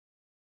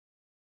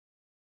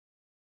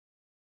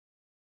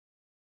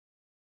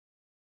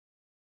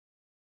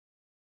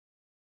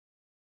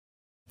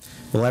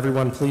Will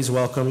everyone please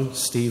welcome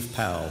Steve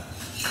Powell.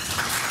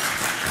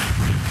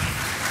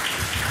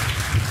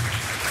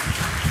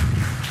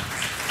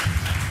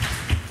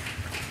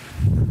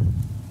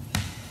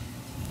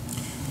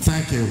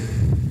 Thank you.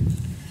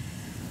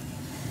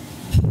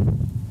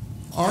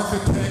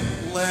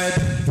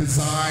 Architect-led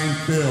design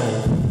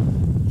build.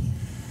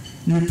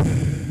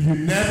 You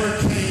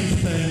never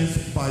change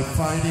things by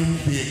fighting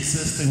the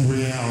existing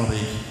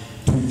reality.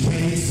 To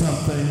change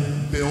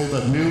something, build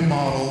a new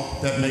model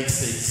that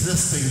makes the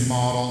existing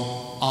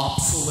model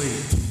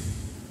obsolete.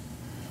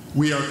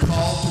 We are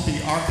called to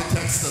be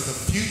architects of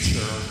the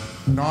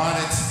future, not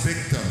its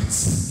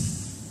victims.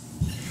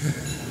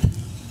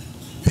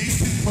 These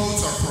two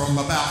quotes are from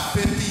about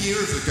 50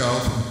 years ago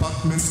from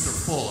Buckminster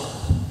Fuller,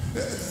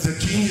 the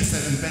genius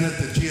that invented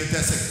the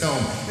geodesic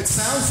dome. It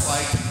sounds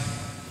like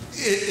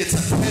it's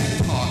a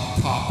TED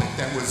Talk topic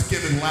that was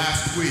given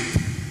last week,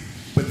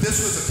 but this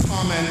was a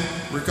comment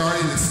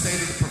regarding the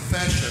state of the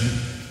profession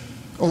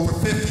over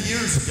 50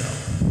 years ago.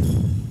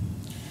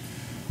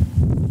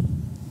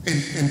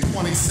 In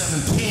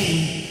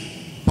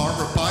 2017,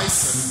 Barbara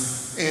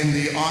Bison in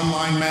the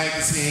online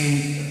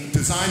magazine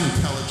Design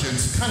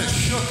Intelligence kind of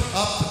shook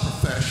up the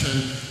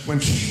profession when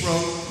she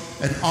wrote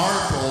an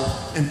article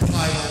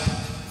entitled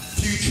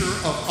Future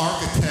of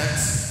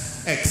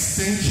Architects,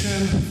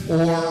 Extinction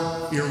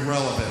or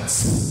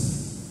Irrelevance.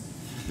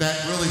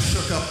 That really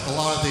shook up a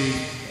lot of the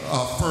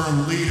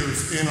firm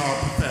leaders in our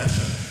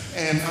profession.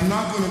 And I'm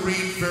not going to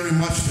read very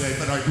much today,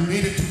 but I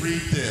needed to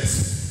read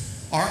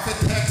this.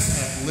 Architects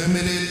have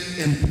limited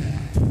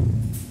impact.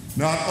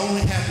 Not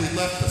only have we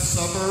left the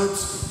suburbs,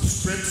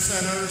 strip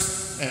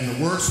centers, and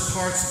the worst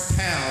parts of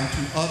town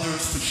to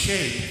others to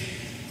shape,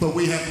 but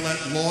we have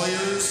let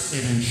lawyers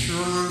and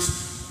insurers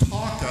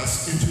talk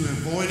us into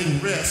avoiding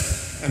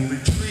risk and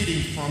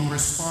retreating from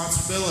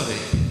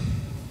responsibility.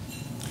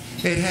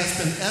 It has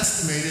been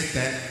estimated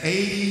that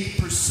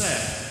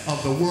 80%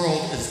 of the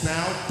world is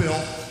now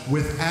built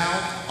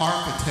without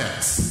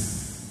architects.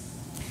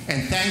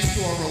 And thanks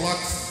to our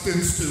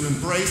reluctance to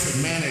embrace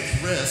and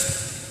manage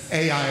risk,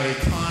 AIA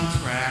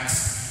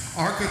contracts,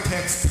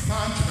 architects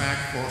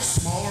contract for a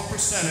smaller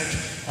percentage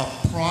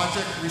of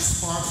project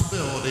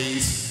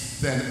responsibilities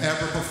than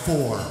ever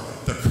before.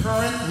 The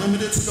current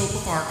limited scope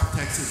of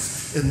architects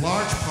is in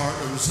large part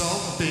a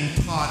result of being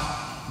taught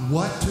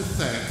what to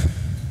think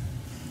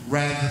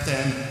rather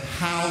than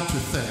how to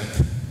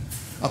think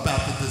about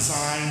the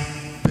design,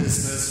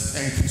 business,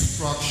 and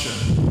construction.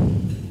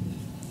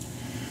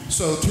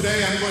 So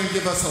today I'm going to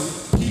give us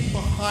a peek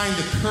behind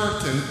the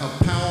curtain of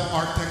Powell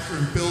Architecture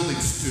and Building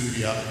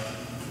Studio.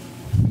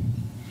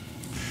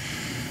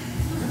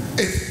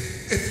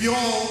 If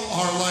y'all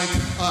are like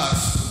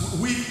us,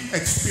 we've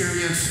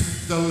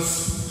experienced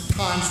those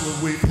times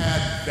where we've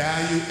had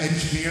value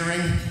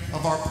engineering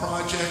of our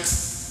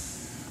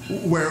projects,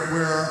 where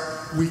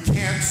we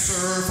can't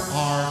serve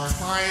our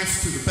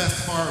clients to the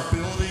best of our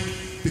ability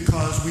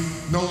because we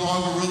no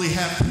longer really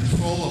have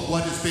control of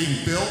what is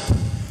being built.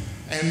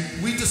 And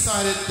we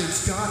decided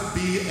there's got to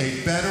be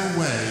a better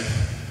way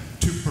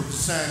to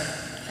present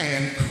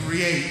and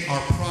create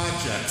our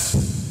projects.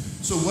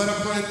 So what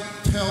I'm going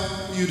to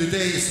tell you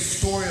today is a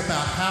story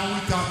about how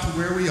we got to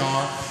where we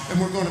are, and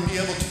we're going to be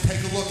able to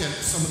take a look at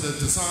some of the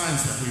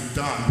designs that we've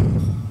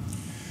done.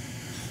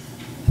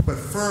 But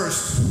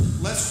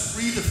first, let's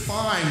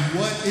redefine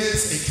what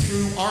is a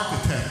true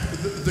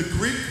architect. The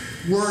Greek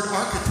word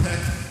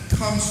architect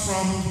comes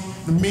from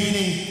the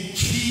meaning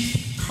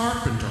chief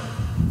carpenter.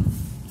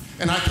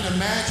 And I can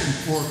imagine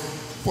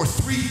for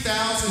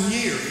 3,000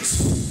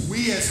 years,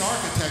 we as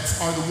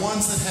architects are the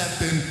ones that have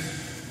been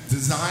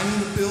designing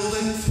the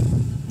buildings,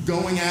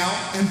 going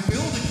out and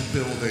building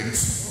the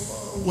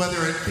buildings,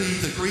 whether it be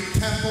the Greek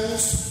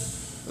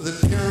temples,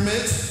 the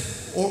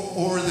pyramids,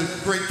 or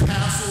the great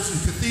castles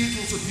and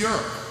cathedrals of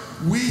Europe.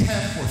 We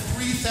have for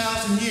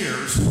 3,000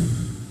 years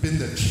been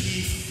the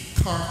chief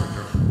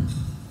carpenter.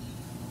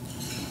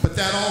 But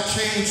that all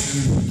changed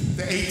in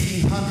the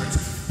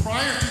 1800s.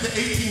 Prior to the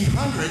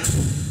 1800s,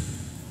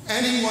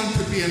 anyone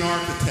could be an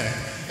architect.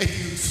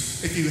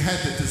 If you had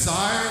the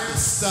desire, the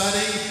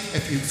study,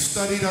 if you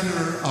studied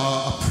under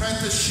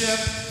apprenticeship,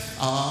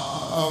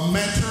 a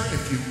mentor,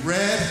 if you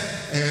read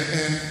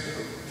and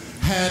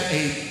had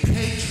a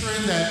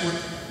patron that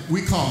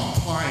we call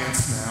them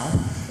clients now.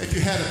 If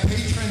you had a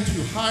patron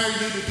to hire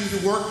you to do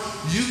the work,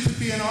 you could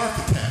be an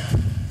architect.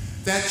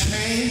 That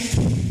changed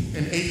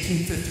in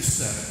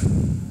 1857.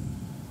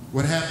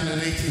 What happened in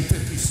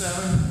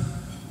 1857?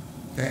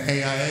 The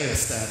AIA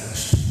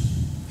established.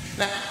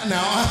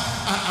 Now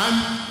I'm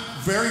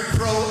very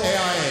pro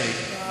AIA.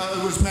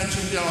 It was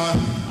mentioned, you know,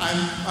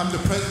 I'm the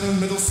president of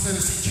the Middle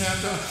Tennessee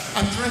chapter.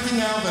 I'm drinking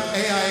out of an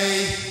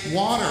AIA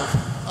water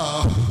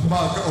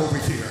mug over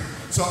here.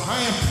 So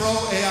I am pro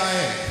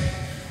AIA.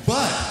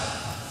 But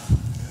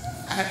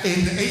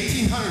in the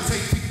 1800s,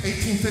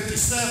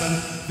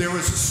 1857, there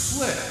was a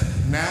split.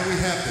 Now we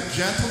have the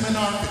gentleman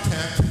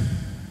architect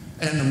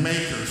and the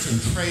makers and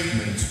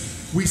tradesmen.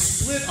 We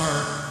split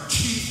our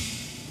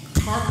chief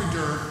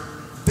carpenter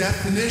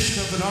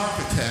definition of an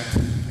architect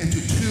into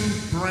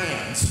two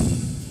brands.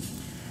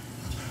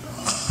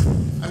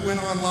 I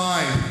went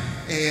online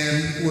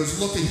and was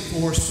looking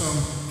for some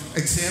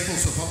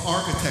examples of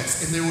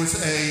architects, and there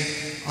was a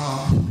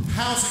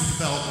housing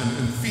development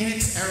in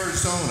Phoenix,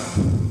 Arizona.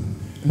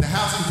 And the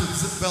housing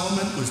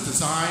development was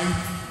designed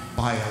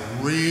by a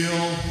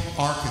real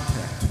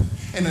architect.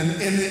 And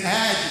in the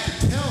ad, you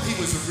could tell he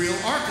was a real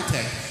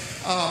architect.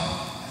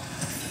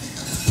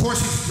 Of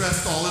course, he's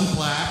dressed all in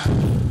black.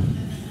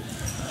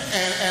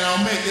 And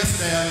I'll make,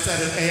 yesterday I was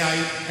at an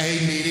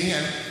AIA meeting,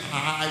 and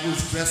I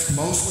was dressed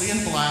mostly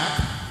in black.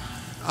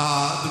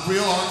 The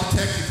real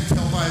architect, you can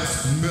tell by his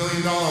 $1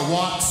 million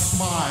watt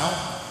smile.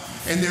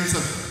 And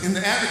in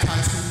the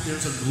advertisement,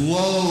 there's a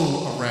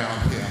glow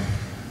around him.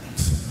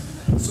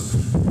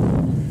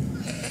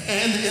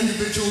 And the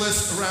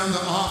individualist around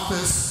the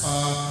office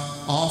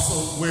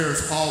also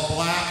wears all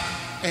black.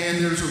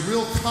 And there's a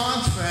real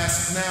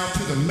contrast now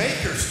to the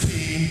makers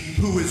team,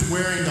 who is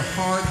wearing the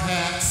hard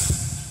hats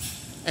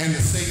and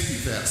the safety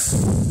vests.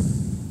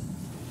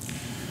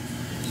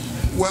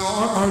 Well,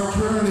 our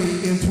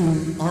journey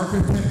into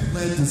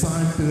architect-led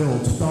design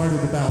build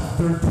started about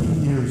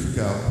 13 years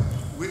ago.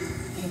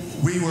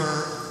 We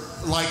were,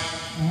 like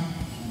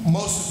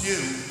most of you,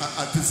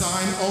 a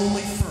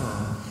design-only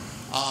firm.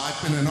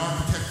 I've been an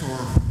architect for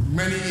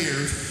many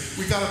years.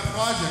 We got a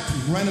project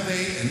to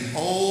renovate an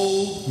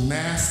old,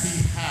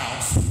 nasty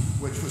house,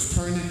 which was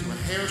turned into a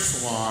hair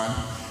salon,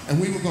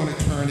 and we were going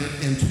to turn it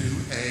into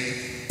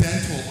a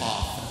dental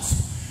office.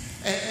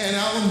 And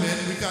I'll admit,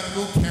 we got a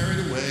little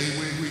carried away.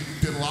 We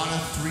did a lot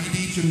of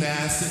 3D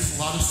gymnastics,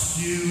 a lot of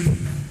skewed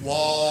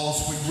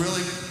walls. We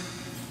really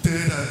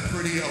did a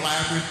pretty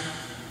elaborate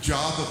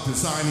job of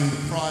designing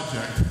the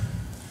project.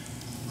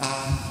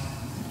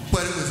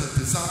 But it was a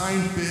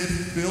design,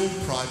 bid, build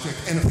project,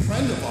 and a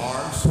friend of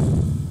ours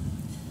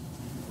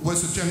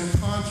was a general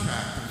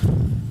contractor.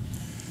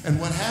 And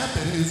what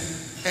happened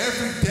is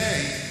every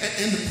day,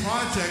 in the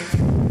project,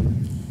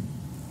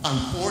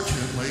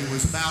 unfortunately,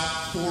 was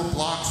about 4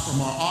 blocks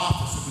from our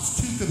office. It was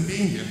too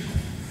convenient.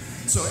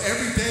 So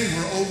every day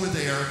we're over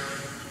there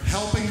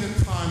helping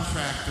the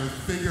contractor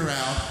figure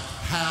out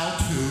how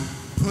to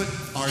put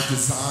our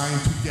design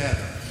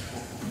together.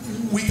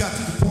 We got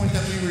to the point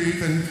that we were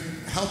even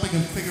helping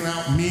him figure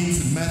out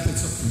means and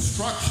methods of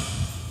construction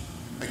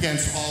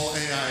against all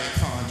AIA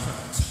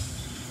contracts.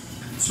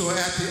 So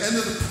at the end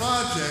of the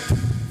project,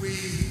 we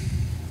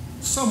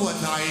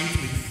somewhat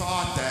naively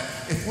thought that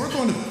if we're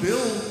going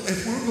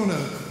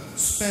to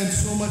spend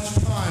so much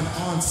time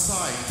on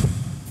site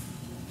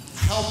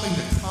helping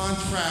the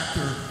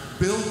contractor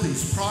build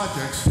these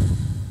projects,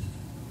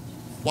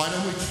 why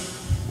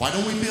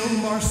don't we build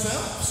them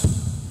ourselves?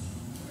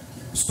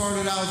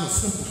 Started out as a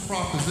simple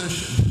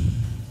proposition.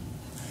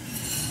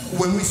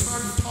 When we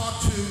started to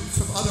talk to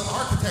some other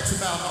architects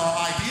about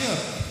our idea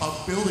of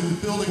building the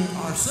building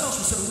ourselves,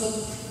 we said, well,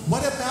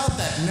 what about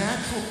that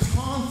natural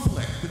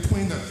conflict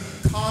between the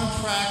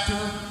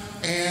contractor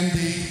and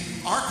the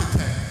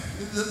architect?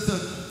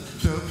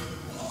 The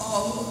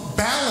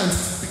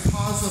balance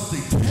because of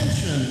the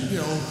tension,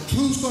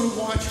 who's going to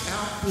watch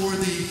out for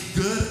the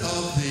good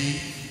of the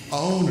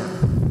owner?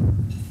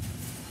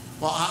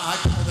 Well, I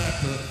call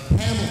that the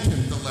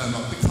Hamilton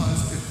dilemma,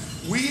 because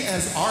if we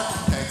as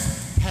architects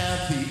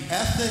have the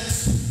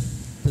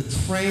ethics, the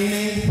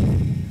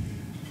training,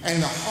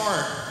 and the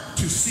heart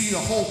to see the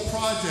whole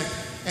project,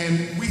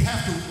 and we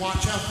have to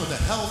watch out for the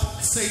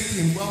health,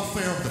 safety, and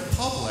welfare of the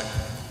public,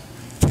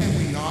 can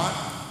we not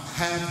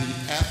have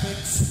the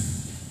ethics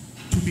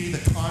to be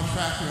the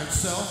contractor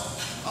itself?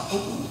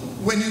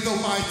 When you go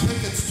buy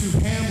tickets to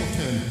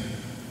Hamilton,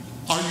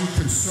 are you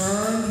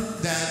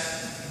concerned that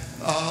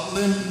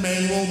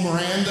Lin-Manuel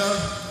Miranda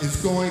is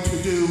going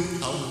to do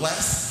a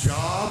less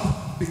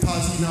job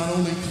because he not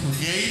only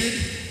created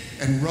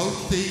and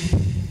wrote the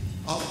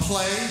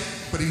play,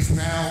 but he's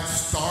now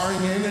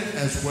starring in it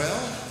as well?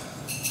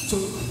 So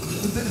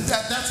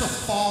that's a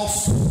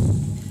false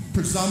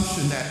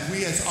presumption that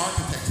we as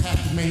architects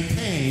have to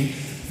maintain,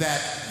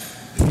 that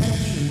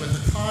tension with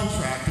the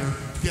contractor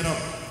to get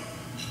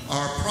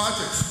our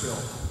projects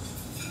built.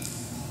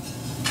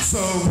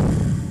 So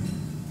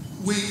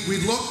we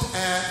looked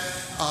at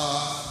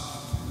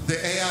the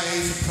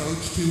AIA's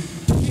approach to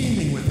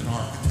teaming with an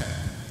architect.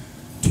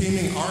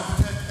 Teaming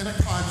architect and a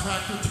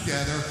contractor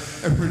together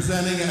and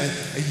presenting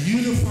a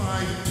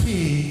unified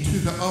team to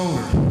the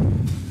owner.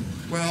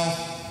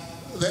 Well,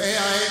 the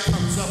AIA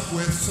comes up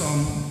with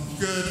some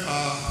good,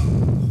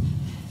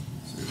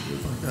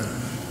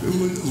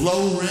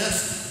 low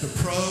risk, the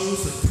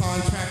pros, the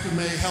contractor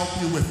may help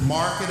you with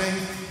marketing.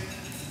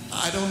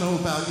 I don't know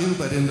about you,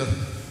 but in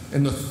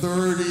the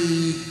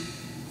 30,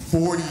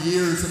 40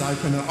 years that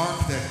I've been an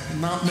architect,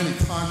 not many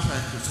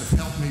contractors have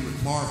helped me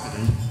with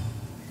marketing.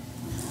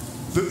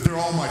 They're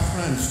all my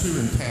friends, too,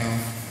 in town.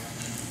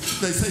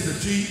 They say the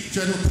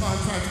general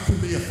contractor can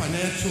be a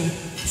financial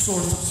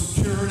source of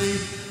security,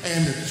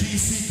 and the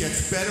GC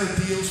gets better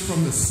deals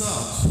from the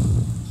subs.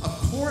 Of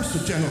course,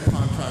 the general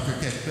contractor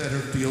gets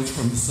better deals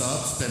from the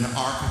subs than an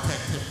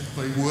architect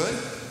typically would.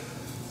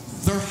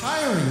 They're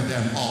hiring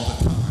them all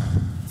the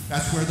time.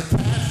 That's where the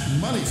cash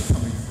and money's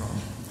coming from.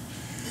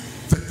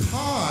 The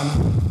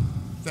con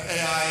the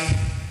AI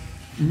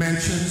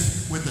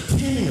mentions with the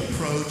teaming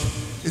approach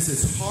is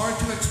it's hard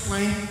to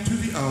explain to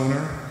the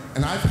owner,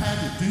 and I've had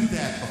to do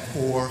that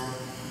before,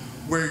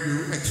 where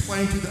you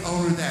explain to the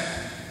owner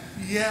that,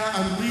 yeah,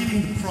 I'm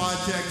leading the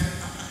project,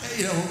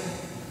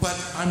 but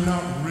I'm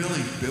not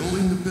really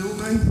building the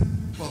building.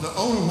 Well, the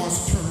owner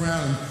wants to turn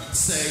around and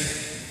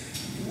say,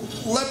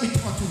 let me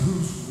talk to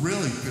who's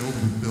really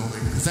building the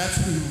building, because that's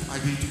who I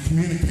need to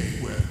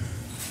communicate with.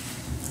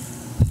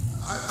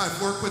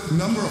 I've worked with a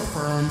number of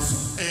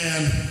firms,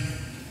 and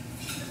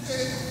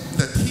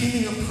the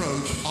teaming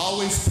approach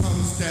always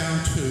comes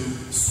down to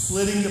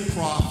splitting the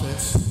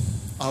profits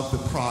of the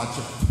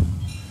project.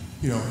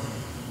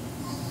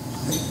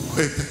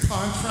 If the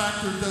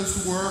contractor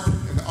does the work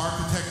and the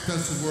architect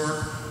does the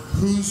work,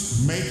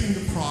 who's making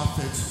the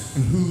profits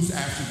and who's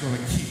actually going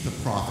to keep the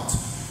profits?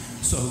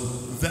 So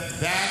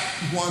that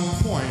one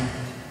point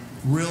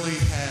really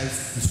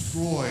has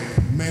destroyed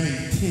many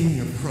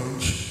teaming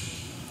approach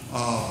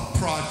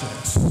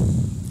projects.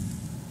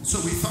 So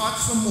we thought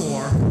some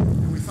more,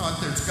 and we thought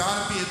there's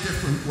got to be a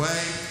different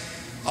way.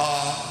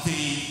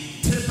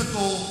 The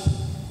typical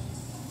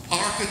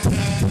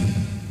architect,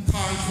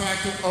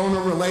 contractor,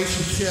 owner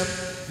relationship,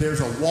 there's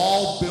a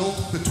wall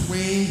built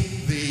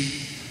between the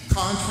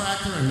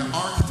contractor and the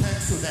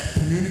architect so that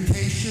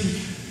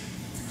communication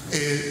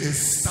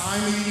is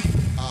stymied.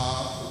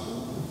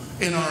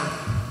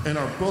 In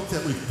our book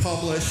that we've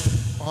published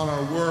on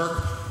our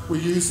work, we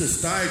use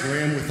this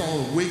diagram with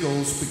all the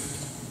wiggles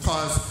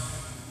because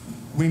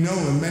we know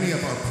in many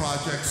of our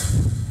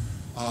projects,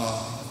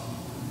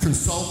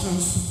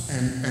 consultants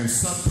and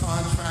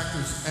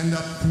subcontractors end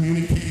up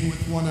communicating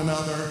with one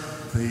another.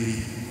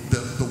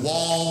 The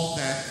wall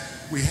that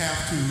we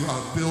have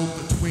to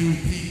build between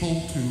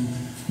people to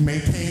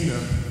maintain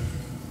the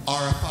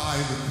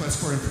RFI,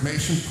 request for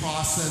information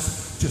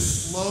process,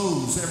 just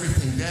slows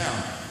everything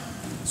down.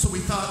 So we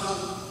thought,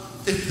 well,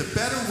 if the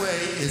better way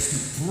is to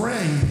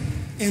bring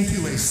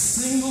into a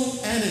single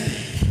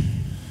entity,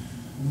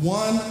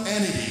 one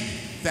entity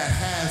that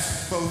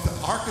has both the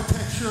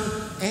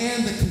architecture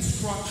and the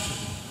construction.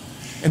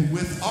 And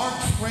with our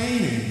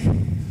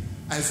training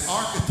as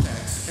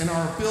architects and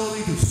our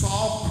ability to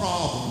solve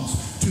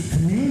problems, to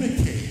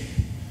communicate,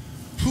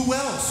 who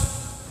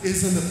else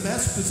is in the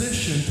best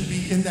position to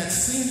be in that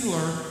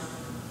singular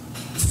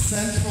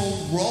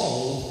central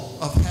role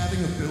of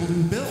having a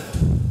building built?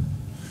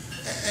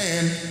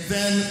 And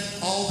then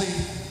all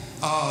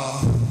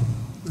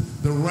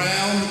the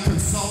round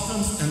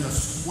consultants and the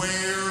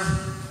square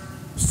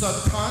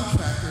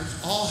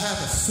subcontractors all have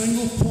a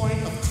single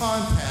point of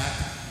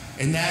contact,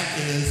 and that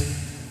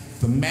is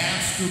the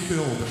master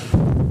builder,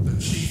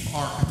 the chief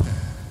architect.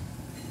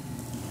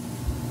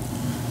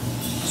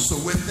 So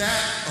with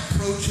that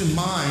approach in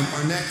mind,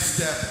 our next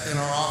step in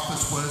our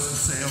office was to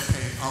say,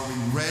 okay, are we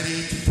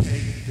ready to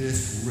take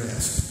this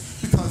risk?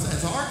 Because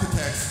as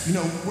architects,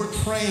 we're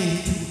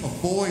trained to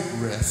avoid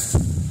risk.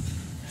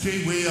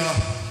 Gee, we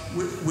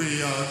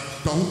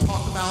don't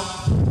talk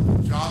about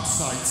job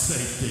site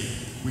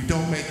safety. We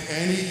don't make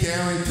any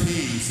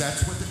guarantees.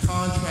 That's what the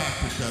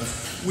contractor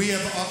does. We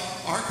have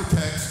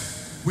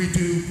architects, we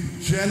do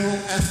general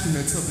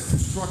estimates of the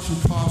construction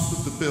cost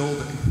of the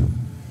building.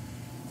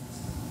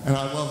 And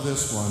I love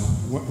this one.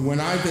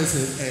 When I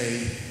visit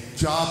a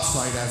job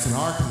site as an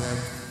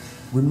architect,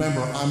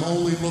 remember, I'm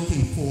only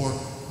looking for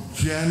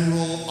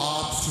general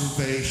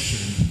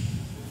observation.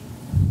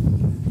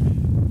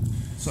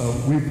 So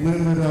we've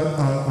limited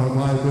our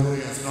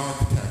liability as an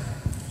architect.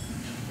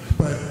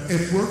 But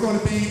if we're going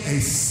to be a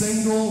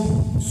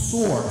single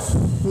source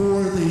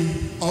for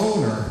the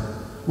owner,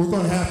 we're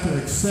going to have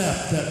to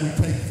accept that we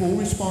take full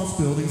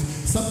responsibilities.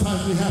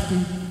 Sometimes we have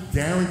to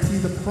guarantee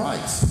the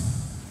price.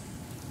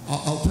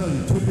 I'll tell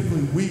you,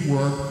 typically we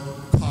work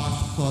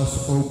cost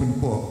plus open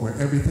book, where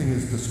everything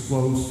is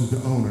disclosed to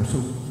the owner. So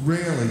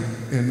rarely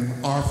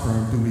in our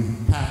firm do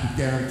we have to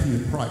guarantee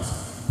a price.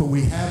 But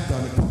we have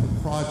done a couple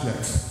of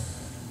projects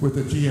with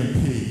the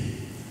GMP.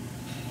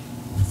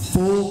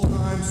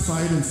 Full-time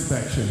site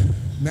inspection.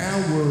 Now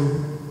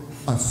we're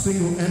a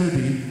single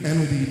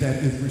entity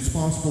that is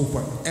responsible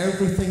for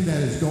everything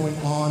that is going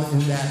on in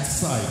that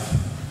site.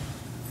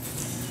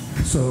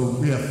 So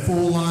we have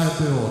full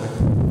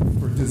liability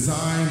for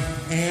design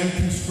and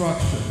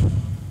construction.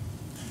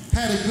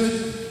 Had a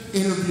good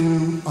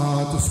interview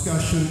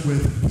discussion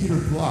with Peter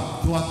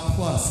Gluck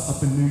Plus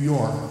up in New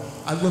York.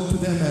 I look to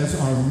them as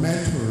our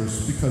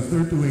mentors because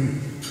they're doing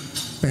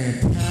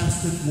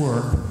fantastic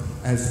work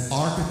as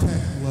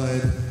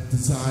architect-led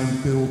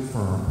design build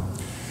firm.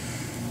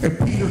 And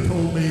Peter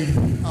told me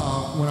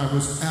when I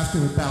was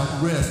asking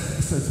about risk,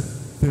 he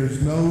says,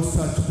 there's no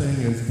such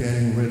thing as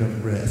getting rid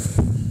of risk.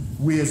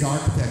 We as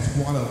architects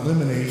want to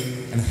eliminate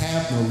and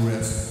have no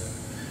risk.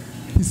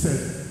 He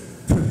said,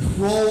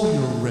 control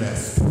your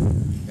risk.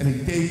 And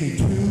he gave me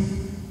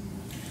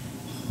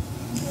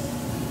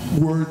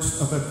 2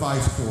 words of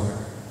advice for it.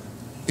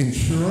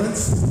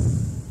 Insurance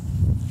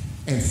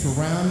and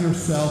surround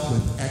yourself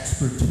with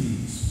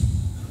expertise.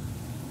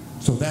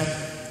 So that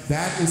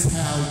is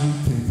how you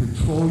can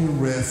control your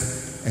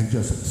risk and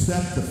just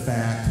accept the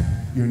fact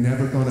you're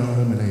never going to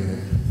eliminate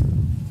it.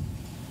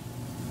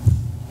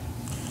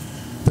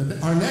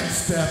 Our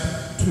next step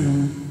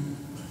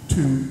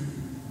to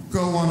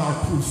go on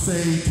our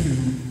crusade to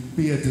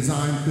be a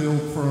design build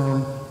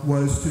firm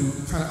was to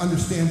kind of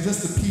understand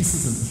just the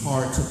pieces and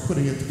parts of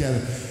putting it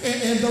together.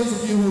 And those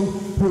of you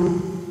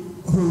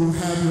who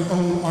have your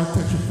own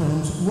architecture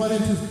firms run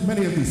into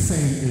many of these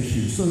same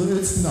issues. So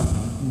it's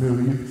nothing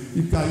new.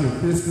 You've got your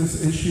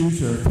business issues,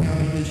 your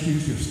accounting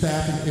issues, your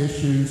staffing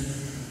issues,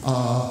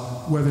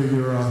 whether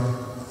you're an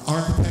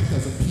architect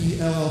as a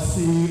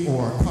PLLC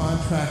or a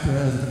contractor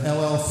as an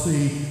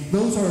LLC.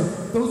 Those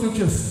are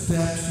just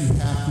steps you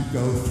have to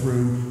go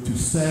through to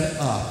set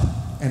up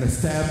and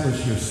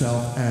establish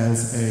yourself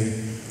as a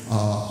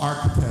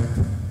architect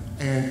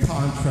and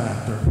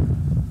contractor.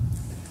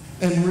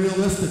 And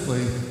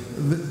realistically,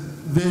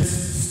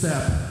 this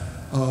step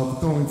of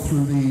going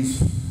through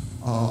these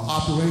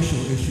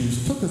operational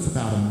issues took us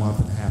about a month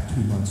and a half,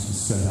 2 months to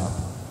set up.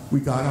 We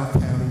got our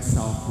accounting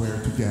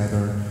software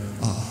together.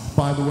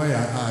 By the way,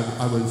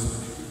 I was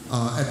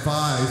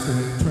advised, and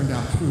it turned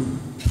out true,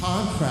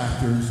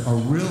 contractors are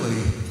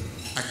really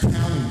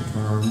accounting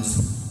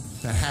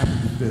firms that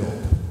happen to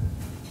build,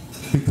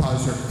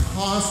 because they're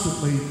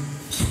constantly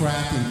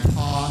tracking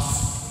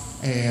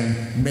costs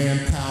and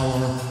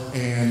manpower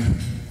and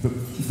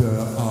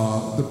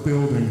the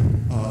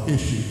building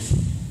issues.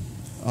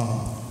 I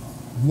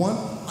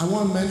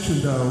want to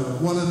mention, though,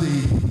 one of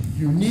the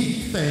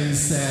unique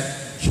things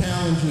that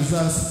challenges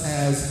us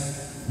as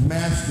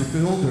master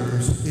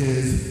builders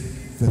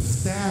is the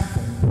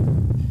staffing,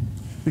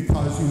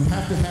 because you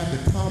have to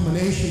have the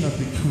combination of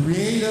the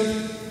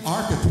creative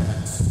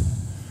architects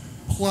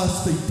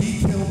plus the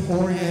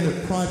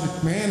detail-oriented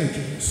project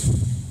managers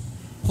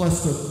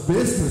plus the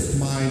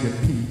business-minded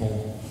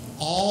people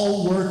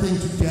all working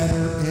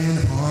together in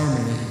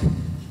harmony.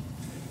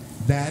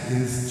 That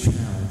is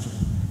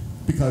challenging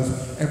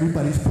because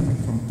everybody's coming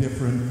from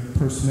different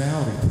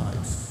personality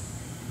types.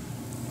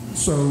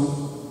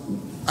 So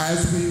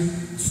as we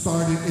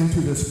started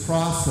into this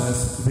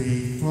process,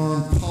 the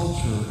firm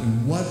culture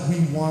and what we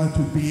wanted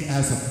to be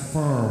as a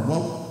firm,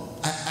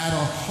 at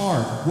our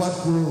heart, what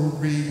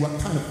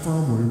kind of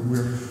firm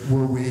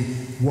were we,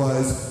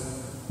 was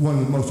one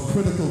of the most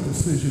critical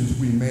decisions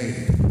we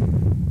made.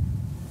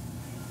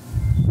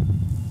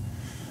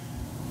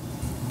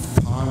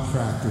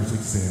 Contractor's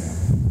exam.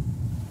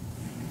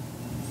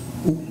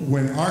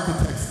 When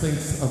architects think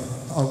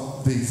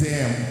of the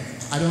exam,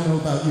 I don't know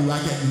about you,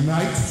 I get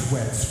night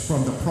sweats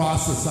from the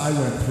process I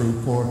went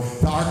through for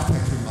the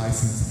architecture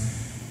license.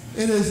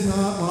 It is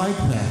not like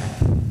that.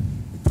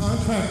 The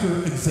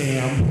contractor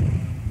exam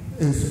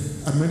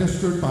is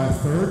administered by a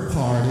third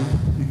party.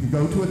 You can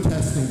go to a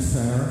testing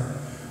center,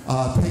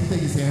 take the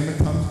exam. It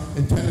comes,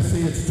 in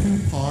Tennessee, it's 2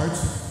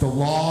 parts, the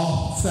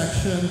law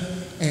section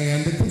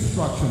and the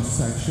construction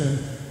section.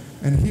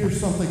 And here's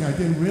something I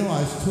didn't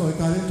realize until I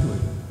got into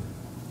it.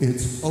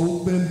 It's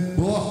open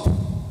book.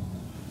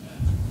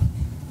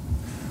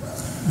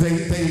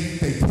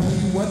 They tell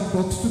you what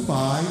books to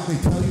buy. They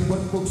tell you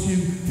what books you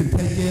can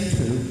take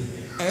into.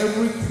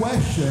 Every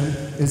question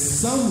is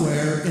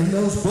somewhere in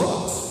those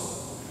books.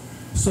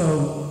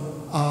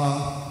 So,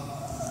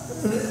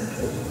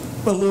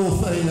 a little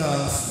thing,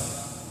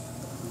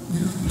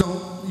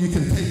 you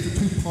can take the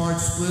 2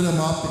 parts, split them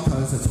up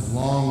because it's a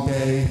long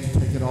day to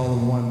take it all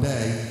in one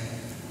day.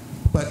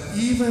 But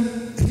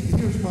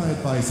here's my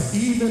advice,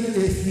 even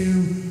if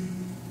you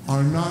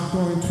are not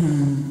going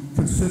to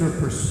consider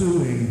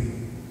pursuing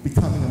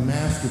becoming a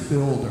master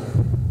builder,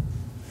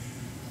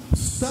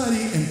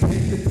 study and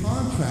take the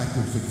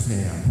contractor's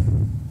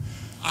exam.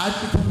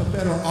 I've become a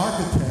better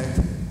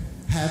architect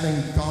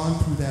having gone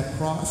through that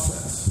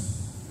process.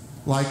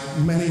 Like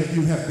many of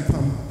you have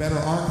become better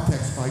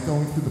architects by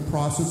going through the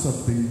process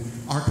of the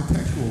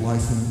architectural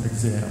license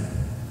exam.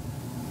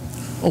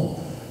 Oh,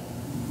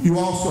 you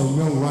also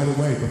know right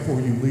away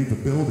before you leave the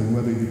building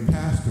whether you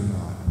passed or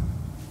not.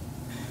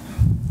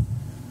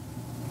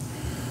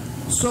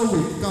 So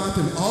we've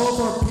gotten all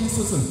of our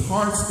pieces and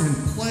parts in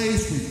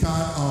place. We've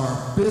got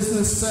our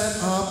business set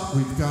up.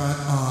 We've got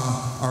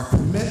our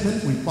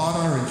commitment. We bought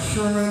our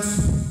insurance.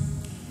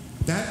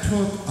 That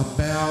took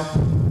about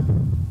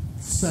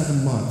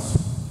 7 months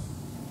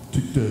to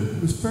do.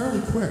 It was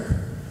fairly quick.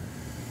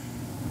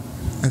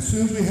 As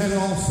soon as we had it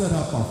all set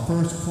up, our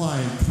first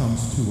client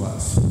comes to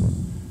us.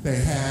 They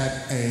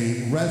had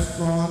a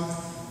restaurant,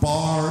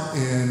 bar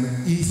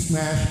in East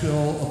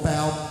Nashville,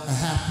 about a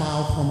half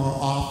mile from our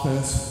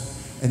office.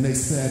 And they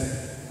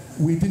said,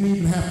 we didn't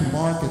even have to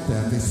market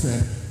them. They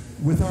said,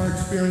 with our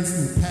experience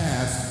in the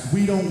past,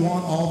 we don't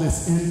want all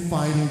this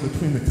infighting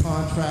between the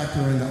contractor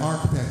and the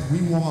architect.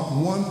 We want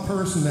one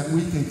person that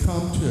we can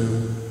come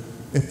to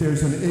if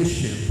there's an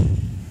issue.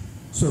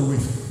 So we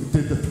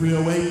did the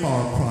 308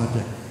 bar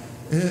project.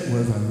 It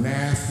was a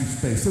nasty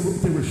space.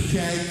 There was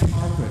shag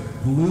carpet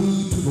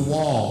glued to the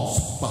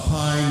walls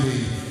behind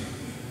the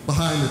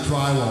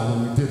drywall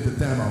when we did the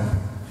demo.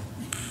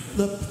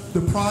 The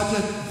The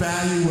project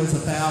value was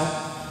about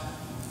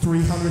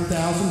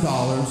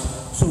 $300,000,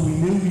 so we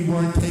knew we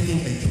weren't taking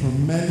a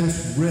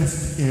tremendous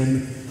risk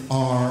in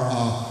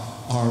our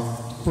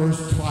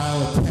first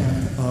trial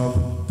attempt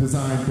of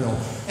design build.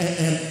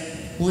 And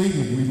believe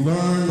me, we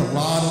learned a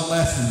lot of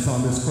lessons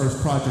on this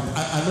first project.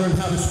 I learned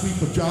how to sweep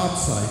a job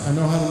site. I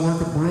know how to work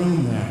a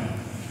broom now.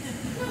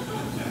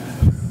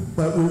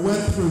 But we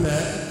went through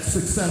that,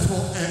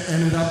 successful,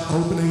 and ended up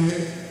opening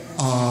it.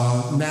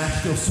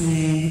 Nashville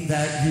scene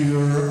that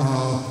year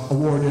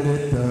awarded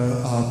it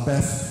the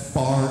best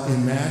bar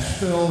in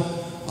Nashville.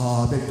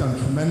 They've done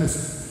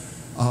tremendous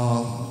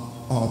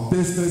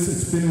business.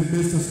 It's been in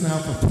business now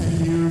for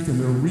 10 years, and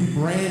they're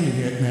rebranding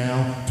it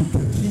now to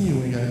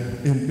continuing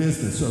it in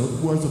business. So it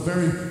was a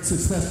very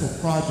successful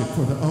project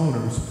for the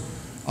owners.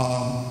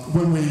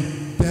 When we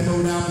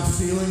demoed out the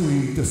ceiling,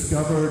 we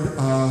discovered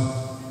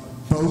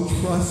bow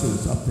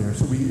trusses up there,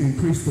 so we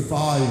increased the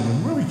volume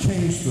and really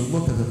changed the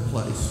look of the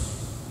place.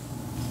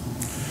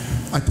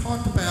 I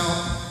talked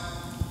about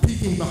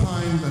peeking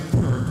behind the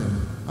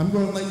curtain. I'm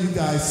going to let you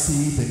guys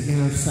see the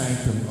inner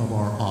sanctum of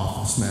our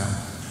office now.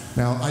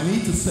 Now, I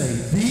need to say,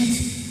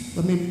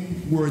 let me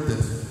word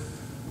this.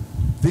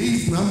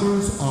 These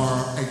numbers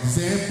are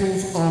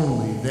examples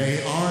only.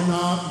 They are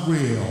not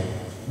real.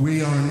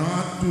 We are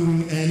not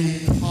doing any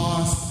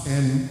cost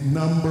and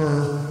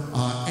number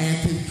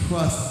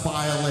antitrust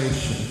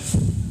violations.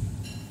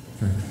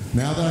 Okay.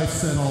 Now that I've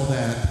said all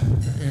that,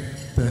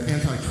 the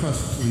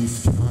antitrust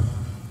police cannot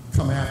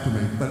come after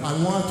me, but I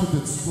want to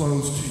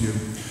disclose to you.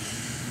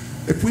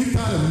 If we've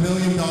got $1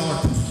 million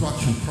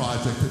construction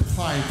project, the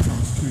client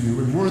comes to you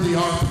and we're the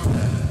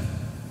architect,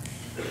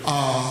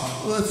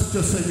 let's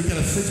just say we get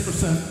a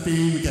 6%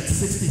 fee, we get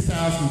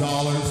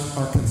 $60,000.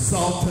 Our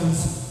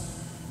consultants,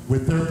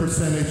 with their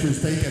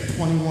percentages, they get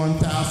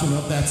 $21,000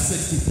 of that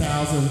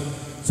 $60,000.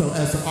 So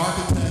as an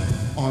architect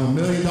on $1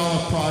 million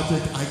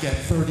project, I get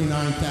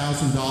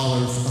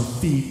 $39,000 of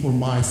fee for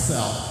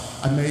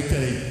myself. I make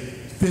a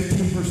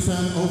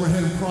 15%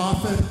 overhead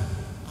profit.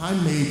 I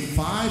made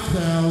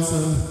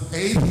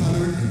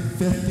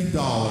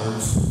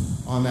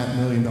 $5,850 on that $1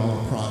 million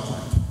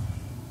project.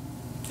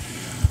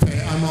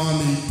 Okay, I'm on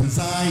the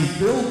design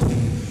build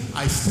team.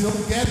 I still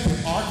get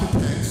the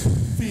architect's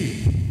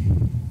fee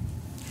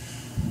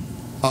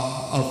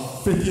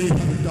of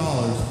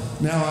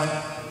 $5,800. Now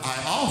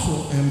I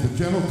also am the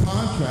general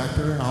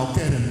contractor, and I'll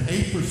get an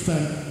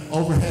 8%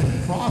 overhead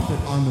and profit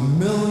on the $1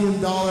 million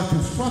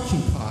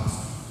construction cost.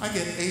 I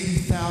get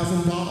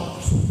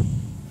 $80,000.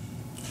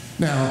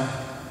 Now,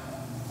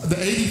 the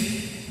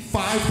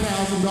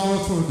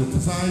 $85,000 for the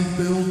design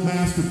build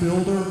master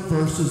builder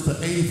versus the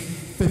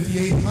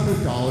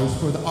 $5,800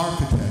 for the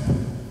architect.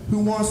 Who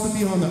wants to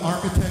be on the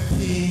architect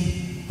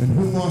team, and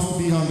who wants to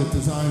be on the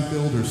design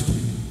builders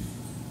team?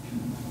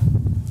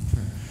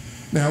 Okay.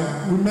 Now,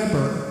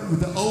 remember, with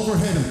the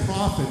overhead and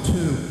profit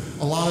too,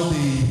 a lot of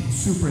the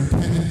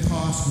superintendent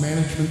costs,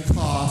 management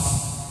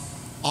costs,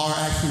 are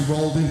actually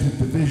rolled into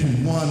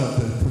Division 1 of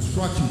the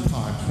construction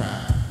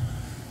contract.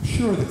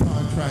 Sure, the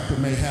contractor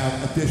may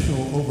have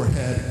additional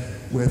overhead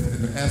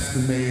with an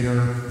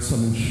estimator,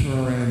 some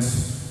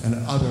insurance, and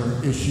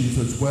other issues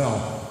as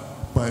well.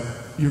 But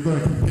you're going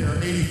to compare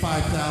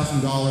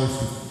 $85,000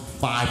 to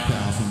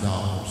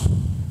 $5,000.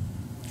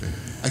 Okay.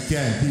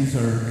 Again, these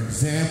are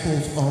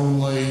examples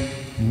only,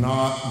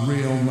 not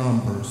real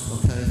numbers,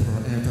 okay,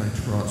 for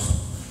antitrust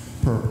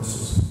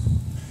purposes.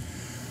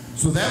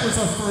 So that was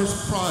our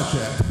first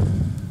project.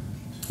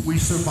 We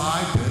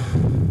survived it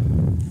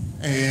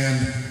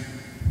and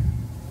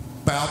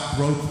about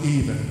broke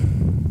even.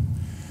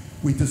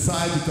 We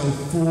decided to go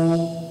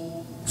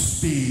full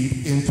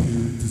speed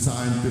into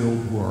design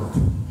build work.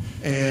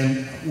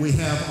 And we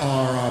have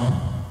our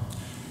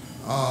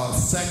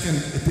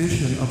second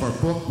edition of our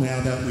book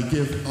now that we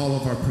give all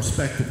of our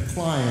prospective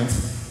clients.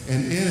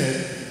 And in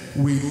it,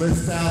 we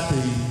list out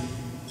the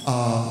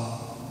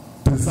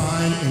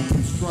design and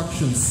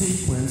construction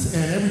sequence,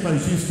 and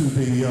everybody's used to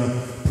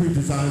the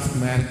pre-design,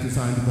 schematic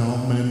design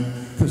development,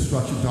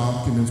 construction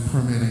documents,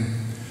 permitting.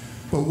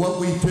 But what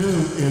we do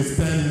is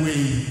then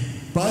we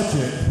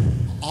budget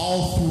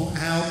all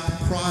throughout the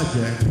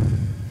project.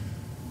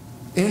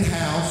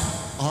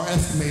 In-house, our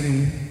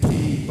estimating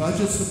team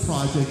budgets the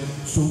project,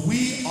 so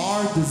we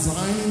are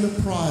designing the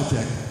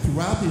project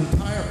throughout the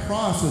entire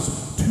process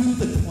to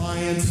the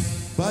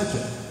client's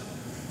budget.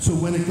 So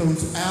when it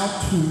goes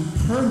out to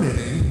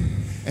permitting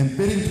and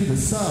bidding to the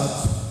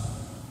subs,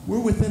 we're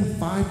within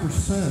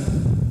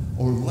 5%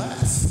 or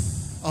less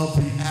of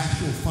the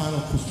actual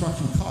final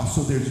construction cost.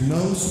 So there's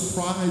no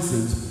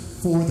surprises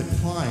for the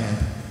client,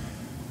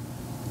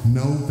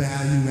 no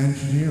value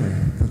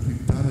engineering, because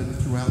we've done it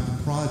throughout the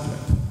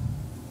project.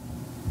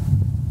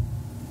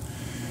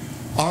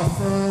 Our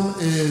firm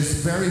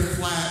is very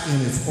flat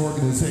in its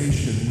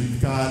organization. We've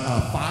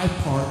got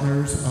 5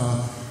 partners.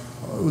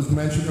 It was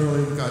mentioned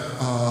earlier, we've got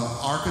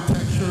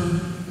architecture,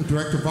 the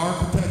director of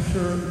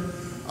architecture.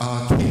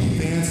 Katie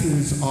Vance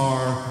is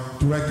our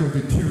director of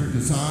interior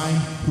design,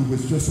 who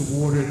was just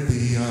awarded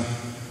the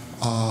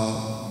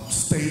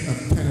State of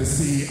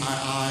Tennessee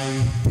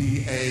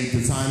AIAETN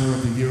Designer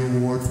of the Year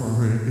Award for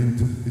her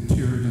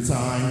interior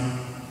design.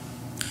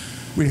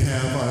 We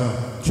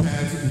have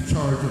Chad's in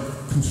charge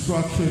of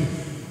construction.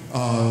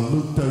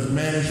 Luke does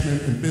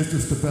management and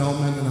business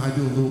development, and I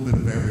do a little bit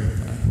of everything.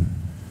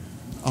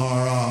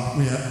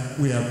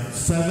 We have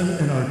 7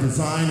 in our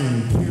design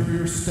and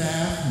interior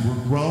staff.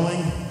 We're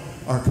growing.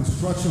 Our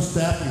construction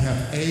staff, we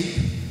have 8.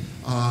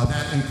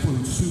 That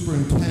includes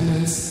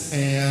superintendents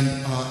and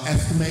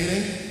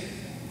estimating.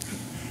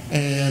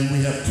 And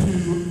we have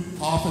 2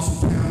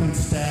 office accounting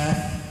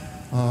staff.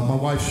 My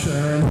wife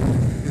Sharon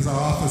is our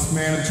office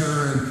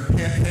manager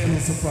and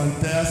handles the front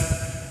desk.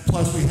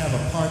 Plus we have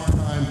a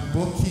part-time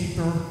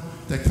bookkeeper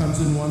that comes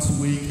in once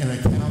a week and an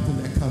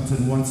accountant that comes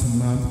in once a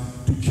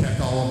month to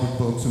check all of our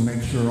books and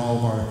make sure all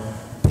of our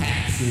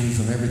taxes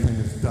and everything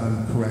is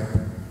done correct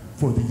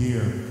for the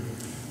year.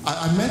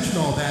 I mention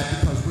all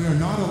that because we are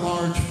not a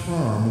large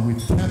firm and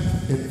we've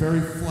kept it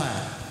very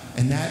flat.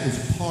 And that is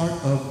part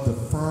of the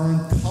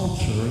firm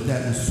culture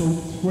that is so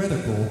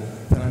critical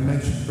that I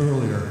mentioned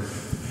earlier.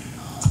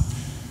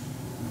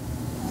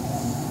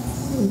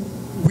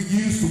 We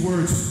use the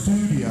word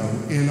studio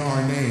in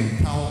our name,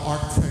 Powell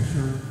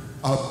Architecture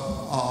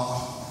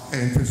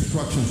and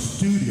Construction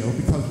Studio,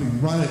 because we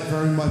run it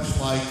very much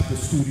like the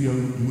studio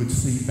you would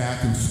see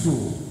back in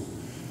school.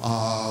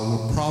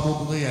 We're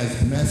probably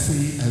as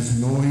messy, as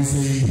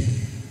noisy,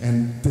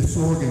 and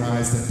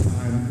disorganized at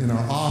times in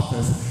our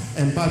office.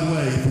 And by the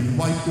way, the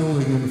white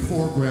building in the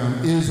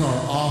foreground is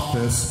our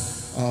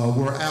office.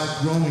 We're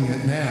outgrowing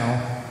it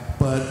now,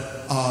 but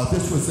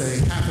this was a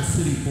half a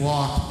city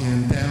block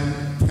in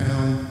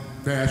downtown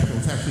Nashville.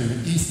 It's actually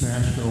in East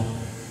Nashville.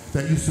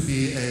 That used to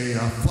be a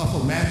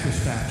Fluffle mattress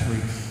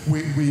factory.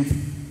 We've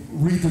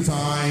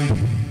redesigned,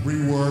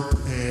 reworked,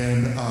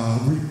 and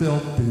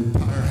rebuilt the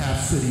entire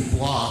half city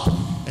block,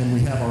 and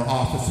we have our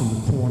office in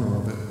the corner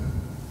of it.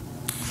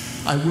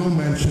 I will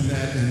mention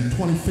that in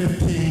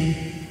 2015,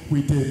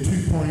 we did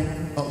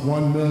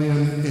 $2.1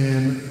 million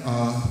in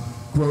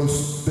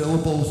gross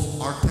billables,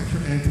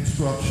 architecture and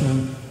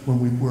construction when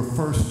we were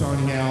first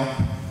starting out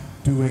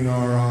doing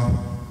our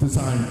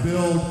design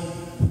build.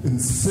 In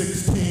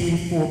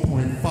 16,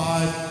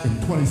 4.5. In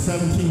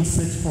 2017,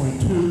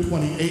 6.2.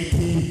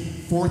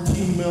 2018,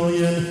 14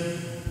 million.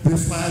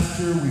 This last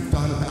year, we've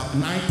done about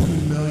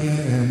 19 million,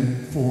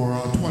 and for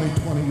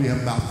 2020, we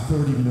have about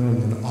 30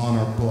 million on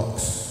our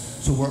books.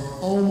 So we're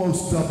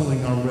almost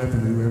doubling our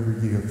revenue every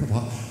year for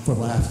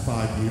the last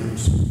 5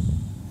 years.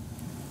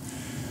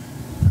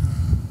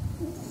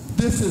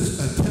 This is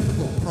a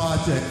typical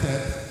project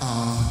that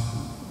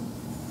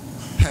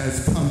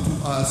has come to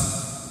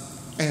us,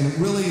 and it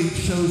really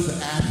shows the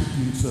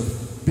attributes of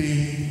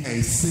being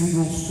a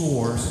single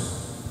source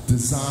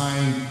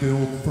design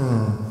build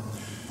firm.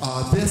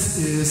 This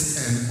is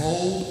an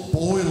old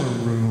boiler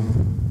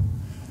room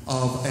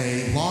of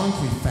a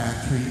laundry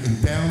factory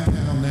in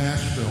downtown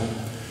Nashville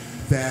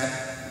that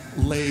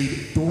lay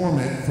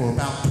dormant for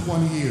about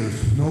 20 years.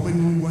 Nobody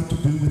knew what to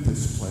do with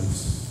this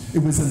place.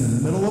 It was in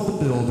the middle of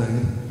the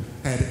building,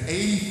 had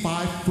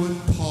 85-foot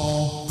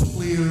tall,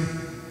 clear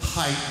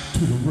height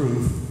to the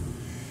roof.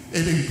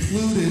 It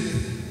included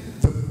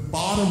the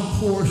bottom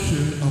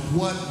portion of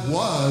what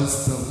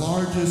was the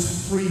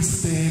largest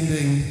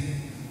freestanding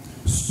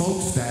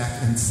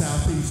smokestack in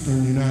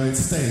southeastern United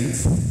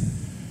States,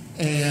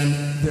 and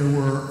there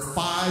were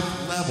 5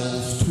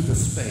 levels to the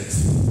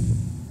space.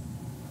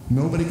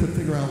 Nobody could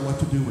figure out what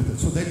to do with it.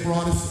 So they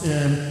brought us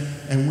in,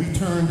 and we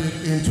turned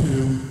it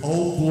into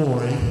Old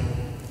Glory,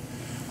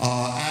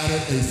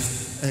 added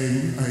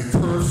a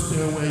curved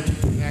stairway to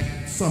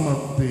connect some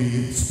of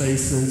the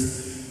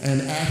spaces,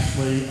 and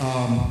actually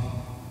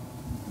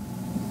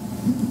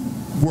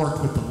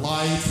worked with the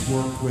lights,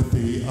 worked with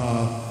the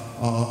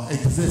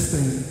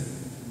existing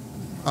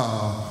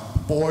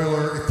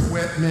boiler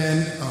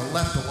equipment,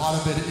 left a lot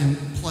of it in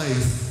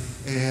place,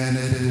 and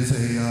it is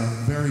a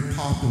very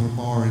popular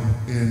bar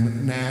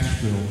in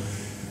Nashville.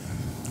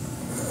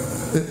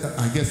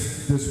 I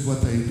guess this is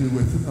what they do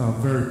with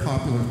very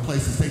popular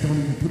places. They don't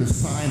even put a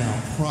sign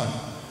out front.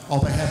 All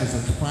they have is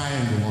a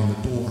triangle on the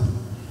door.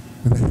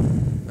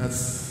 And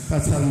that's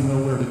how you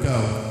know where to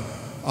go.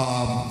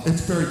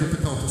 It's very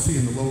difficult to see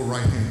in the lower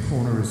right-hand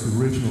corner is the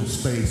original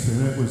space,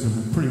 and it was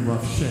in pretty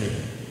rough shape.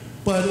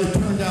 But it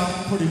turned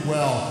out pretty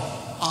well.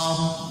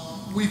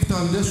 We've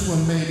done this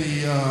one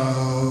maybe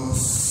 6,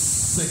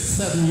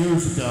 7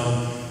 years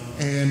ago,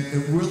 and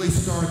it really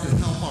started to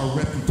help our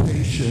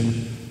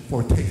reputation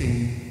for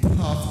taking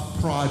tough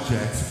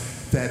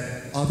projects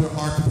that other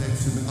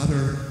architects and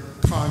other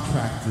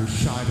contractors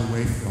shied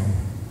away from.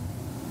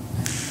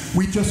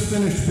 We just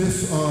finished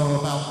this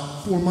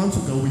about 4 months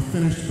ago. We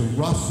finished the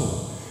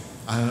Russell,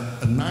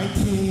 a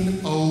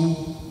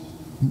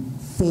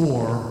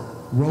 1904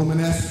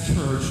 Romanesque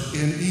church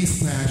in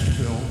East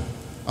Nashville.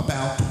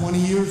 About 20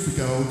 years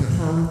ago, the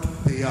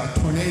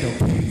tornado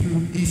came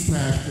through East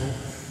Nashville,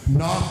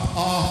 knocked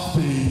off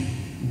the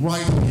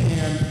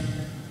right-hand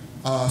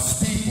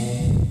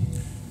steeple,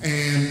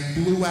 and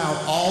blew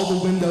out all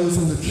the windows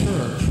in the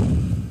church.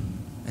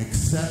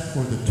 except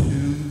for the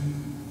 2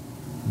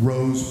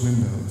 rose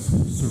windows,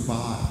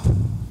 survived.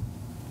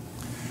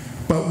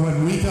 But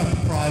when we got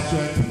the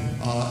project,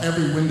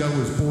 every window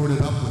was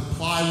boarded up with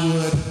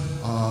plywood.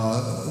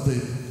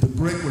 The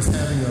brick was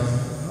having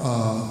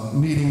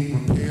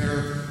needing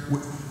repair.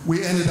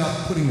 We ended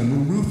up putting a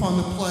new roof on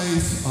the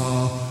place,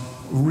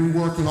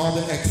 reworking all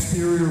the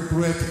exterior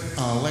brick,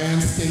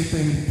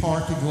 landscaping,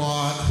 parking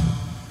lot.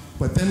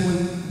 But then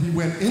when we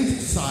went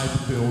inside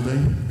the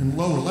building, in the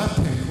lower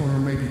left-hand corner,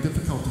 may be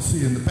difficult to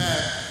see in the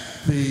back,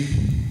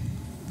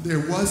 there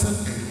wasn't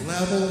a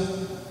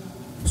level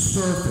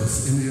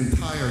surface in the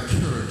entire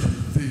church.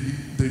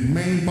 The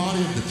main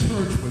body of the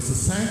church was a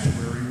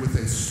sanctuary with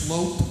a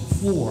sloped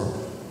floor.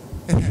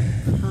 It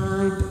had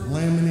curved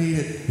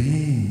laminated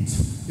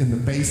beams in the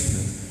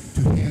basement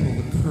to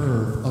handle the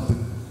curve of the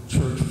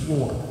church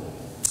floor.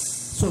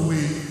 So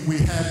we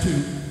had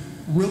to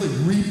really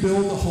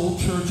rebuild the whole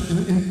church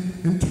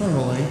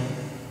internally.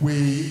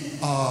 We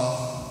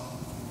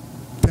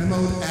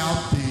demoed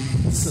out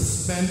the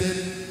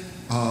suspended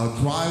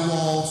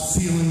drywall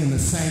ceiling in the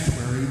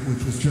sanctuary,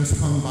 which was just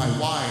hung by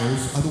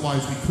wires.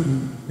 Otherwise, we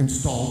couldn't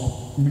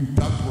install new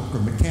ductwork or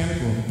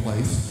mechanical in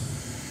place.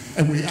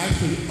 And we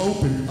actually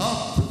opened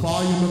up the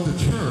volume of the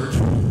church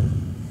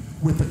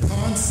with the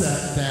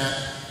concept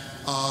that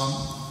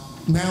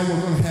now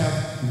we're going to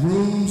have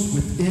rooms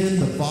within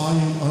the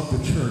volume of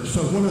the church.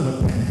 So one of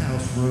the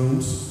penthouse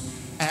rooms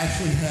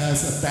actually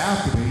has a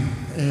balcony,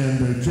 and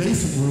the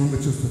adjacent room,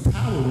 which is the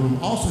tower room,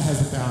 also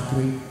has a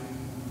balcony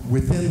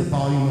within the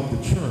volume of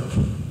the church.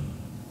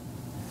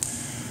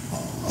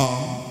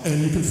 And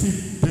you can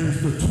see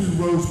there's the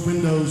 2 rose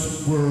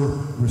windows were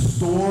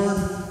restored,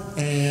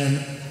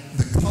 and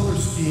the color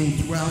scheme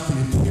throughout the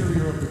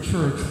interior of the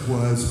church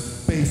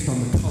was based on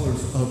the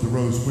colors of the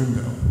rose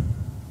window.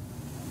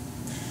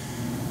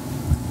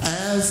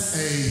 As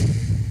a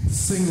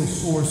single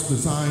source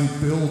design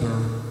builder,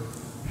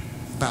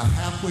 about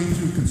halfway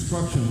through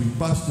construction, we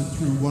busted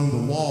through one of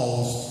the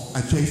walls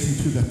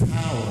adjacent to the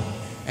tower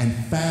and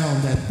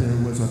found that there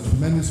was a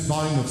tremendous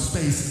volume of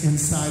space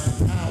inside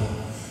the tower.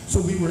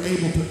 So we were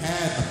able to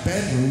add a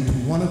bedroom to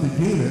one of the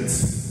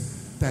units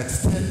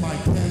that's 10 by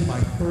 10 by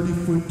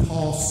 30-foot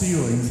tall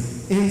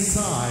ceilings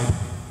inside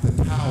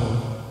the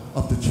tower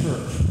of the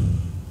church.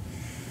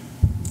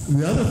 And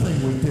the other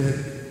thing we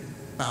did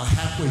about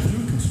halfway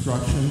through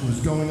construction was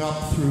going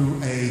up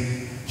through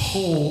a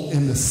hole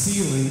in the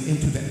ceiling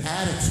into the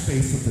attic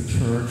space of the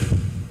church,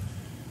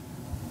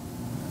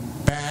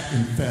 bat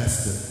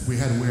infested. We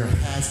had to wear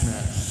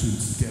hazmat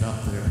suits to get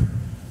up there.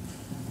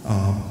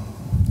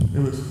 It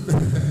was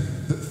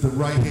the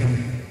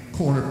right-hand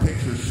corner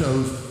picture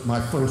shows my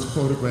first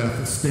photograph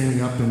of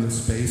standing up in the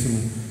space,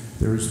 and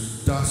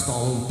there's dust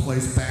all over the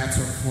place, bats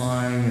are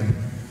flying,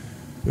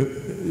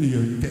 and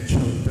you get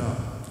choked up.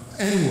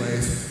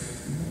 Anyways,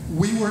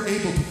 we were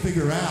able to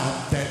figure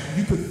out that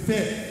you could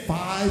fit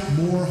 5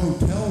 more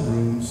hotel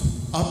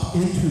rooms up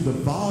into the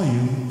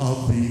volume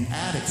of the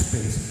attic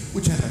space,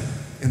 which had a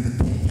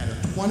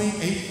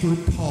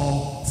 28-foot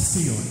tall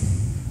ceiling.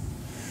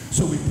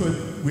 So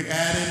we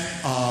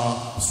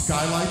added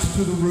skylights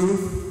to the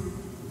roof,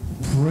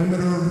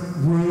 perimeter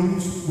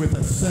rooms with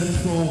a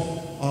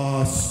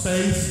central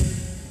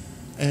space,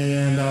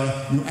 and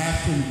you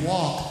actually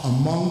walk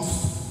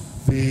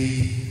amongst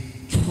the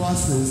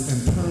trusses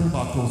and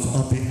turnbuckles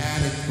of the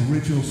attic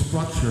original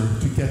structure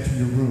to get to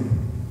your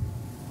room.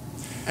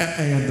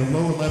 And the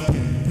lower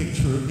left-hand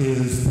picture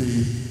is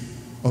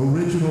the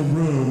original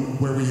room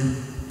where we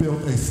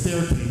built a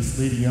staircase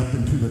leading up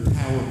into the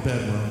tower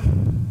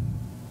bedroom.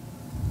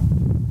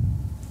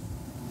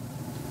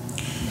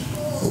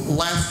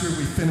 Last year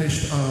we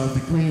finished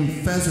the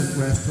Green Pheasant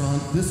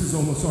restaurant. This is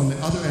almost on the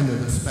other end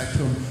of the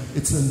spectrum.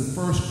 It's in the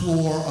first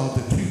floor of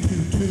the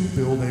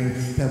 222 building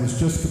that was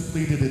just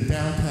completed in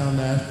downtown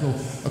Nashville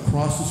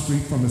across the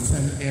street from the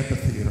Senate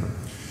Amphitheater.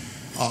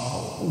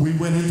 We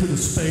went into the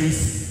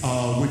space,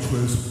 which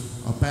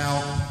was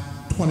about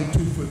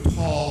 22 foot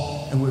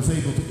tall, and was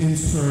able to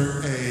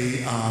insert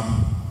a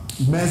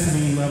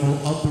mezzanine level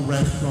of the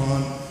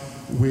restaurant.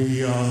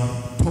 We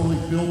totally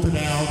built it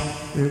out.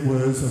 It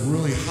was a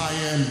really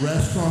high-end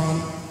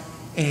restaurant,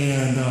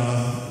 and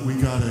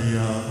we got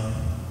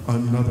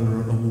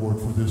another award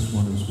for this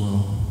one as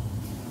well.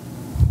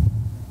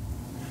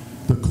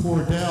 The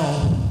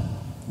Cordell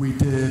we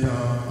did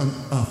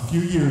a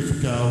few years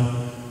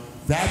ago.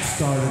 That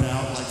started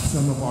out like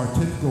some of our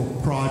typical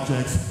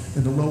projects.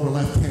 In the lower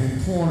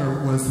left-hand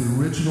corner was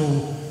the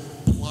original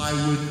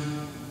plywood,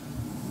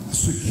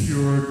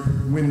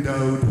 secured,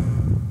 windowed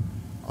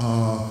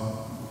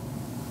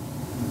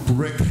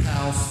brick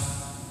house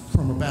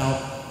from about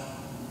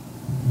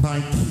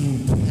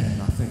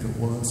 1910, I think it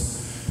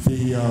was.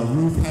 The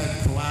roof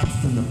had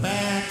collapsed in the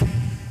back.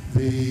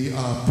 The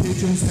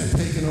pigeons had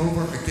taken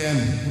over.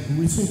 Again,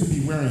 we seem to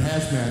be wearing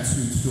hazmat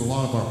suits to a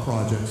lot of our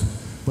projects,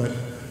 but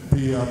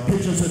the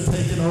pigeons had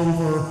taken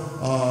over.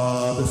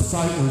 The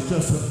site was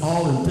just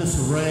all in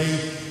disarray.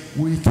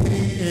 We came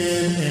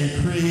in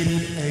and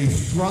created a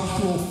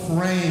structural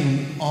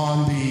frame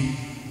on the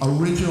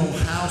original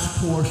house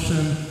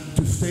portion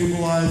to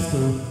stabilize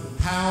the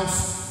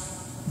house.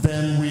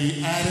 Then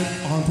we added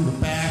onto the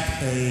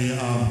back a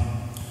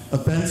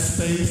event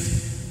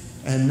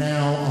space, and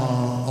now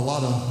a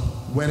lot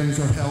of weddings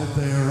are held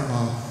there.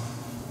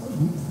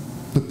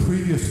 The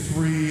previous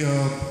 3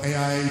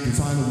 AIA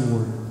Design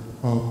Award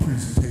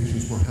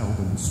presentations were held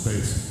in this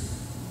space.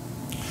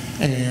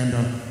 And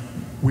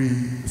we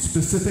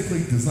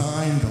specifically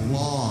designed the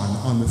lawn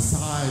on the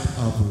side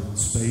of the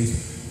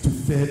space to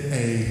fit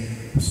a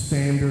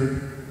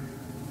standard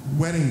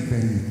wedding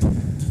venue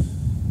tent.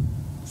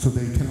 So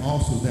they can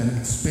also then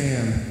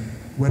expand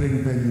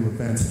wedding venue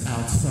events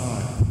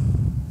outside.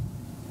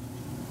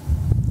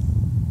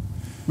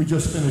 We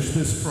just finished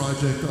this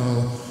project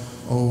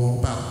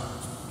about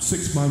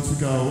 6 months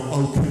ago,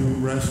 Oku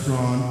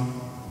Restaurant.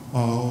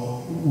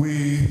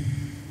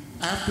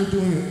 After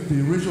doing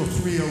the original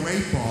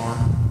 308 bar,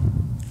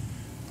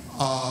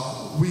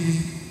 we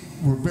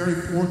were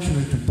very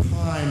fortunate to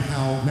time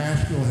how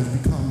Nashville has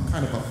become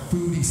kind of a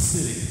foodie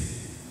city.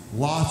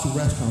 Lots of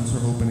restaurants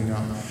are opening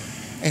up.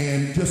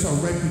 And just our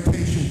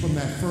reputation from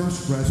that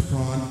first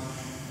restaurant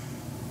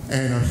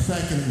and our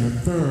second and the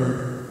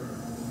third,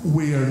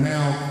 we are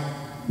now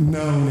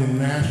known in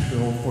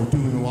Nashville for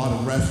doing a lot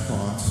of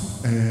restaurants.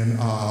 And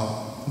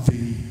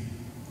the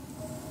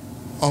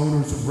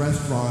owners of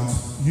restaurants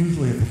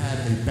usually have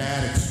had a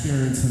bad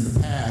experience in the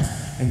past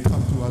and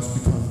come to us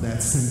because of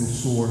that single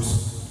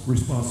source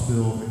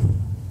responsibility.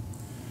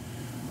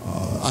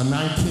 A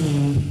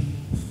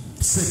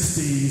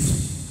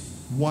 1960s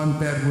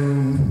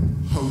one-bedroom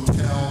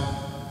hotel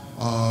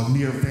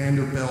near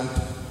Vanderbilt.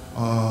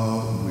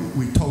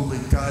 We totally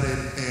gutted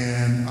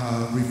and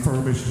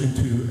refurbished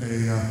into a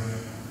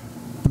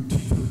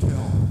boutique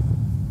hotel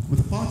with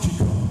a bocce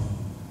club.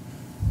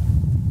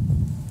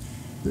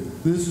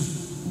 This is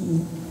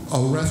a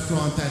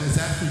restaurant that is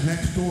actually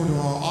next door to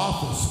our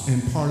office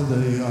in part of the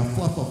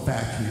Fluffo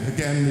factory.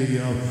 Again,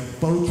 the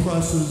bow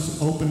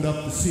trusses opened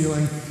up the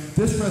ceiling.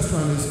 This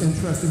restaurant is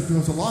interesting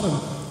because a lot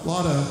of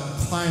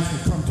clients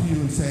will come to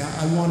you and say,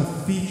 I want to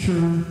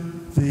feature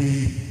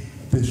the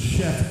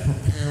chef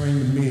preparing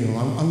the meal.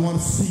 I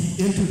want to see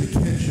into the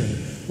kitchen.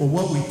 Well,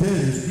 what we did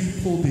is we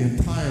pulled the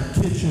entire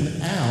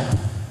kitchen out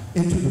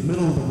into the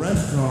middle of the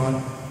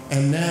restaurant,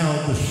 and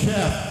now the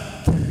chef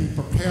can be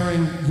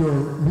preparing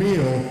your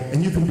meal,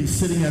 and you can be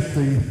sitting at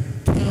the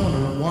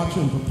counter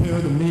watching them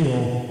prepare the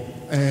meal,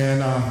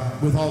 and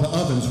with all the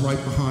ovens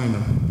right behind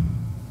them.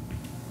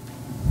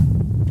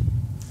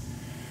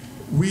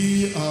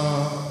 We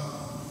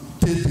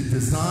did the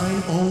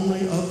design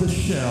only of the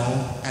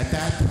shell. At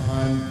that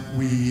time,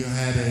 we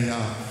had a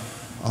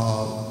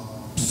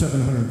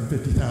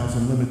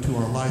 $750,000 limit to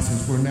our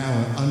license. We're now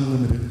an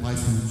unlimited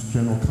licensed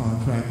general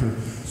contractor.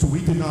 So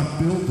we did not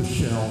build the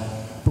shell,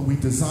 but we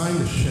designed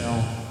the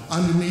shell.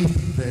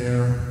 Underneath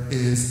there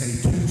is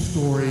a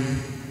 2-story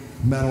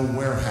metal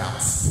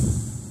warehouse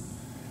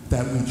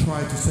that we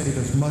tried to save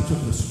as much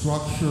of the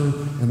structure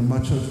and as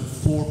much of the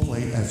floor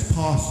plate as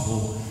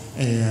possible.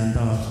 And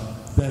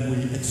then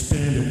we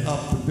expanded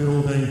up the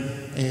building,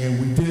 and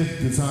we did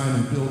design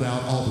and build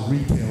out all the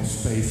retail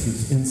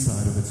spaces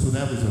inside of it. So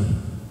that was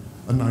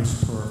a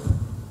nice perk.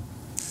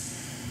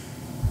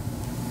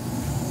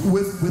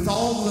 With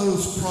all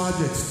those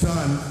projects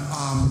done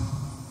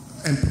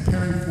and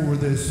preparing for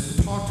this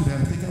talk today,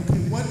 I'm thinking,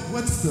 okay,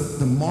 what's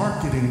the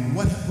marketing?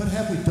 What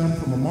have we done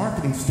from a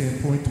marketing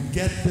standpoint to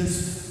get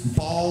this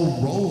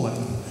ball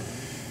rolling?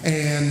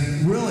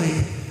 And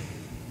really,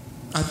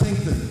 I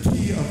think the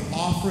key of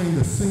offering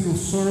the single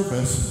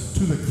service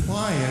to the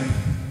client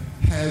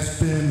has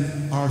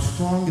been our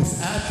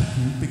strongest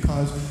attribute,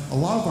 because a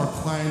lot of our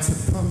clients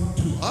have come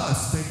to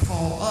us, they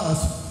call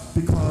us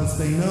because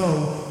they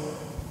know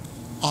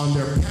on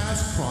their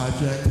past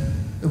project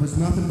it was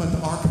nothing but the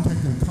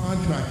architect and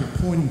contractor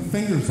pointing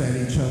fingers at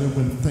each other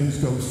when things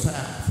go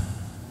south.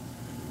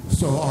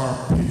 So our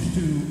pitch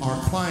to our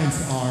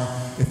clients are,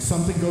 if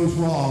something goes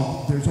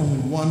wrong, there's only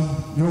one,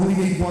 you only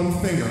need one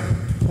finger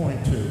to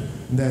point to,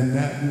 and then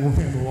that will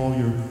handle all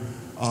your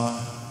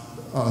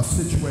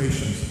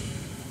situations.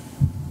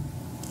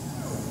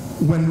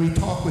 When we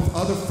talk with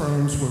other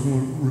firms,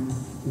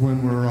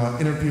 when we're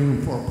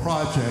interviewing for a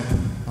project,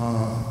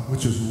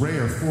 which is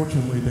rare,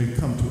 fortunately they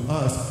come to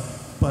us,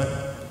 but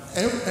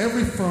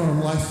every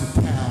firm likes to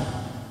tout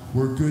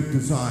we're good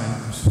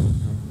designers.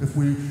 If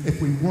we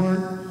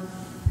weren't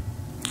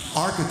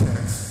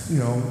architects,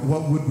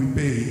 what would we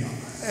be?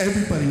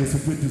 Everybody is a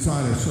good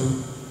designer, so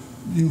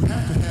you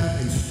have to have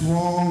a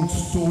strong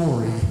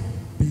story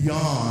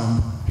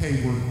beyond,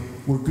 hey,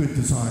 we're good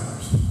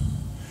designers.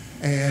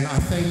 And I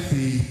think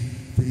the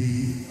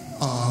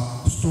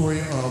story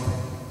of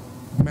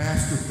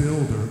master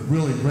builder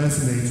really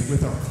resonates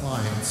with our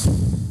clients.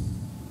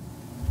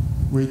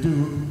 We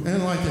do,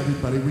 and like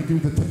everybody, we do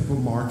the typical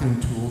marketing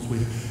tools.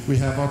 We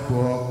have our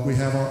book, we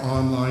have our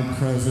online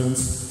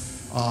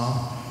presence,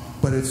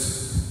 but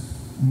it's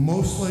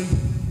mostly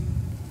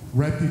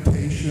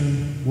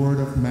reputation, word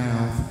of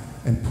mouth,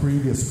 and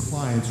previous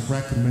clients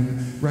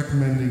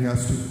recommending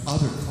us to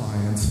other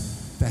clients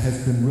that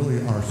has been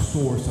really our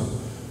source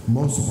of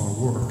most of our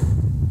work.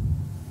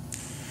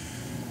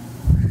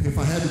 If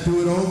I had to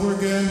do it over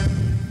again,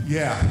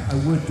 yeah, I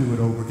would do it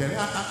over again. And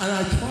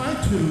I try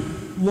to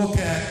look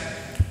at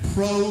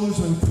pros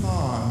and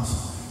cons,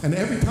 and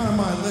every time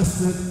I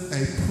listed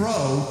a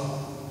pro,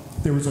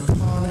 there was a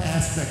con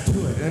aspect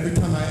to it. Every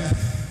time I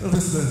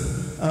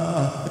listed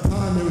a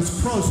con, there was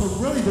pros. So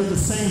really, they're the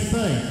same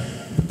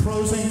thing. The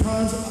pros and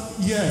cons,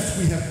 yes,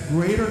 we have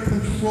greater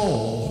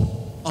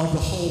control of the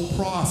whole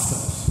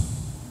process,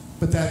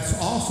 but that's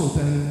also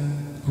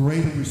then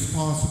greater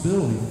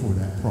responsibility for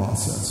that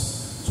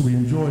process. So we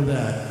enjoy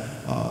that.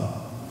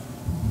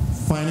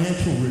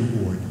 Financial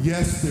reward.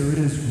 Yes, there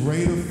is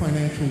greater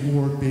financial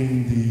reward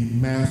being the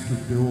master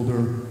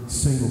builder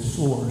single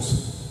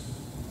source.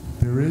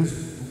 There is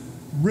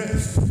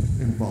risk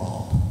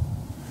involved.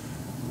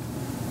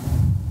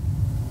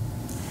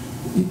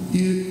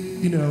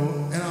 You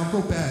know, and I'll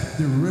go back,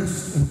 the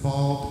risk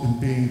involved in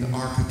being the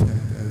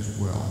architect as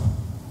well.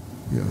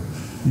 You know,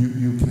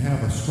 you can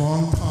have a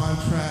strong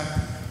contract,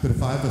 but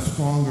if I have a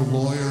stronger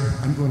lawyer,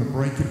 I'm going to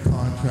break your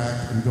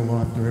contract and go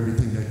after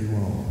everything that you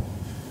own.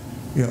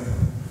 You know,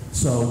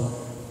 so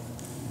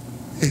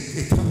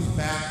it comes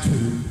back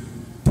to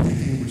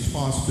taking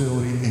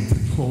responsibility and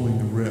controlling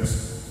the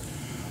risk.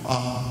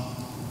 I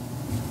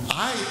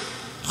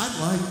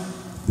like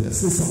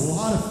this. It's a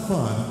lot of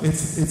fun.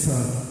 It's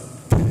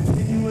a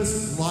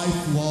continuous,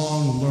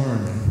 lifelong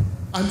learning.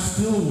 I'm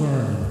still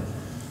learning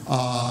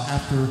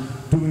after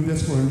doing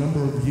this for a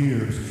number of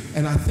years,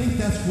 and I think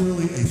that's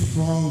really a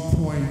strong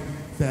point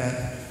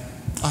that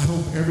I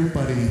hope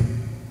everybody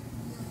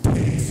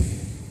takes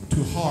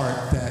to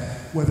heart, that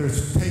whether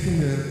it's taking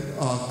the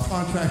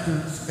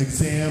contractor's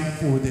exam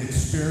for the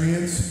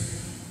experience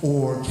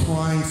or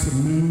trying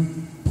some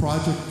new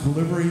project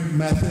delivery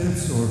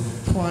methods or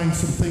trying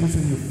some things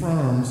in your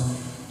firms,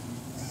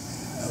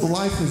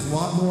 life is a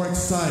lot more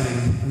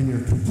exciting when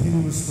you're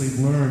continuously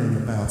learning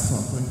about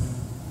something.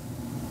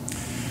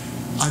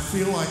 I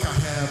feel like I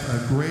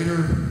have a greater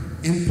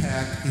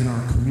impact in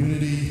our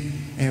community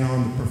and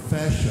on the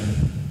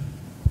profession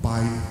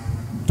by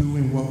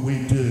doing what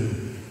we do,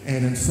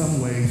 and in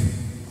some ways,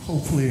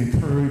 hopefully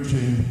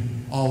encouraging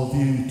all of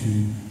you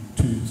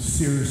to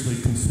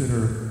seriously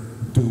consider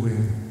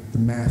doing the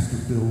master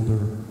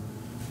builder.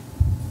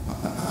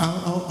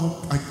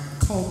 I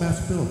call it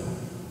master builder.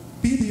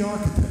 Be the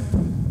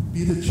architect.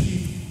 Be the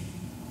chief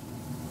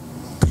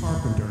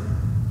carpenter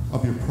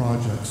of your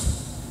projects.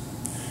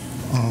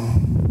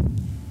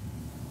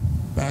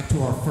 Back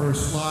to our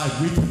first slide,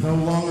 we can no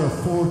longer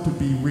afford to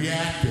be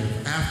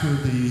reactive after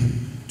the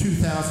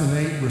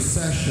 2008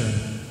 recession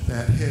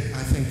that hit,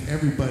 I think,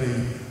 everybody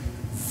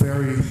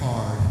very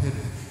hard.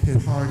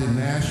 Hit hard in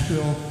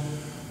Nashville.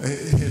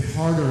 It hit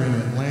harder in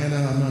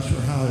Atlanta. I'm not sure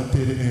how it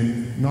did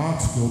in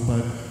Knoxville,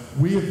 but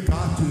we have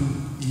got to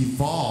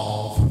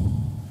evolve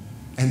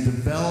and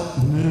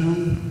develop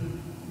new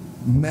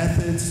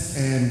methods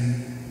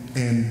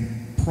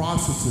and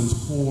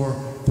processes for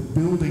the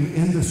building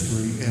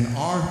industry and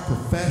our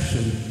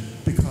profession,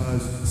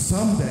 because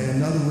someday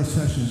another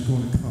recession is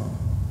going to come.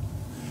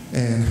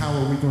 And how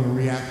are we going to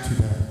react to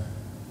that?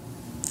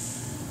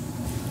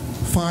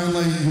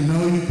 Finally, you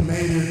know you've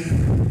made it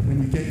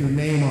when you get your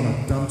name on a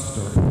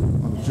dumpster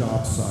on a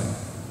job site.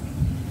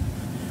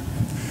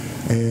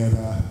 And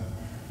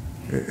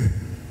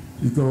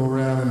you go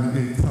around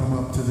and you come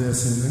up to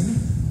this and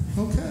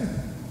then, okay.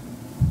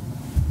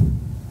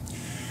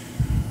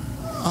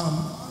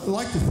 I'd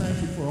like to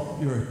thank you for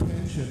your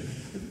attention.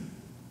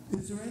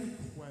 Is there any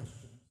questions?